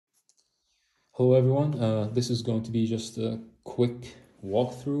Hello everyone, this is going to be just a quick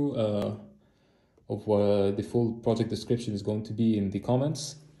walkthrough of what the full project description is going to be in the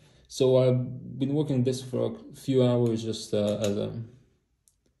comments. So I've been working on this for a few hours just as a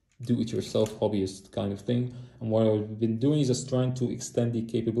do-it-yourself hobbyist kind of thing, and what I've been doing is just trying to extend the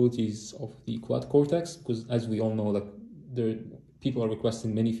capabilities of the quad Cortex, because as we all know, like people are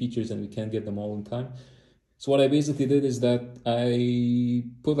requesting many features and we can't get them all in time. So what I basically did is that I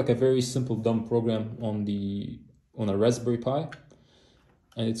put like a very simple dumb program on a Raspberry Pi,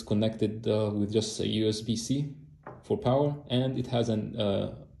 and it's connected with just a USB-C for power, and it has a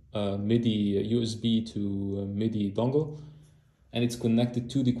MIDI USB to MIDI dongle, and it's connected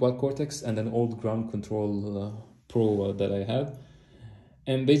to the quad Cortex and an old ground control Pro that I have.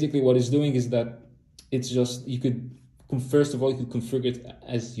 And basically what it's doing is that it's just, first of all, you could configure it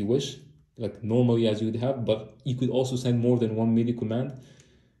as you wish, like normally as you would have, but you could also send more than one MIDI command,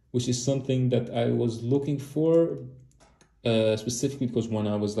 which is something that I was looking for specifically because when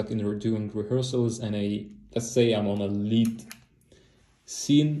I was like doing rehearsals and let's say I'm on a lead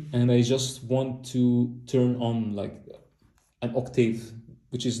scene and I just want to turn on like an octave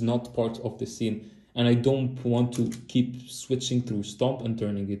which is not part of the scene, and I don't want to keep switching through stomp and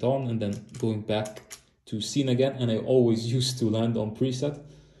turning it on and then going back to scene again, and I always used to land on preset,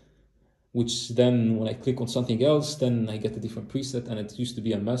 which then when I click on something else, then I get a different preset, and it used to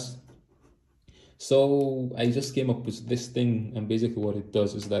be a mess. So I just came up with this thing, and basically what it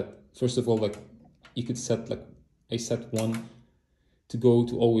does is that, first of all, like you could set, like I set one to go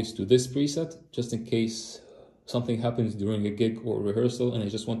to always to this preset, just in case something happens during a gig or rehearsal, and I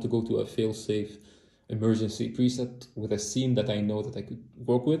just want to go to a fail-safe emergency preset with a scene that I know that I could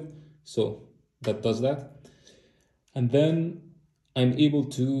work with. So that does that. And then I'm able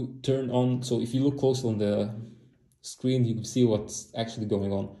to turn on, so if you look close on the screen, you can see what's actually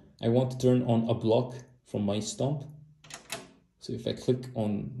going on. I want to turn on a block from my stomp. So if I click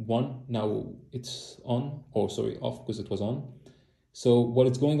on one, now it's on, or sorry, off because it was on. So what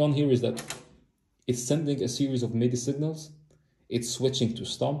is going on here is that it's sending a series of MIDI signals, it's switching to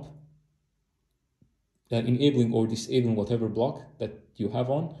stomp, enabling or disabling whatever block that you have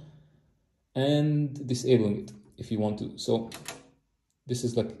on, and disabling it if you want to. So this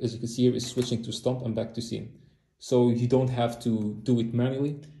is like, as you can see here, is switching to stomp and back to scene. So you don't have to do it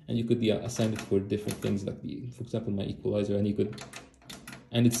manually, and you could assign it for different things, like for example, my equalizer,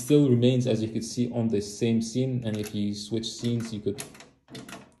 and it still remains, as you can see, on the same scene. And if you switch scenes, you could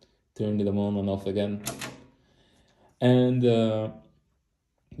turn them on and off again. And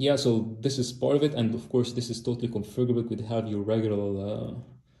yeah, so this is part of it, and of course this is totally configurable. You could have your regular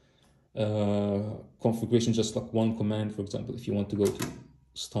configuration, just like one command, for example, if you want to go to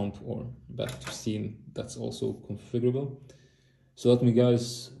stomp or back to scene, that's also configurable. So let me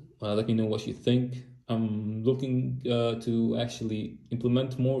know what you think. I'm looking to actually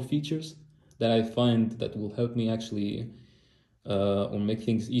implement more features that I find that will help me actually or make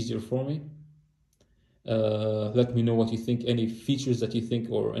things easier for me. Let me know what you think, any features that you think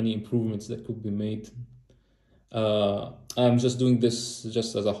or any improvements that could be made. I'm just doing this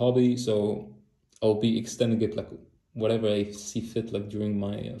just as a hobby, so I'll be extending it like whatever I see fit, like during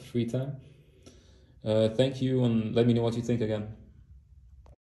my free time. Thank you, and let me know what you think again.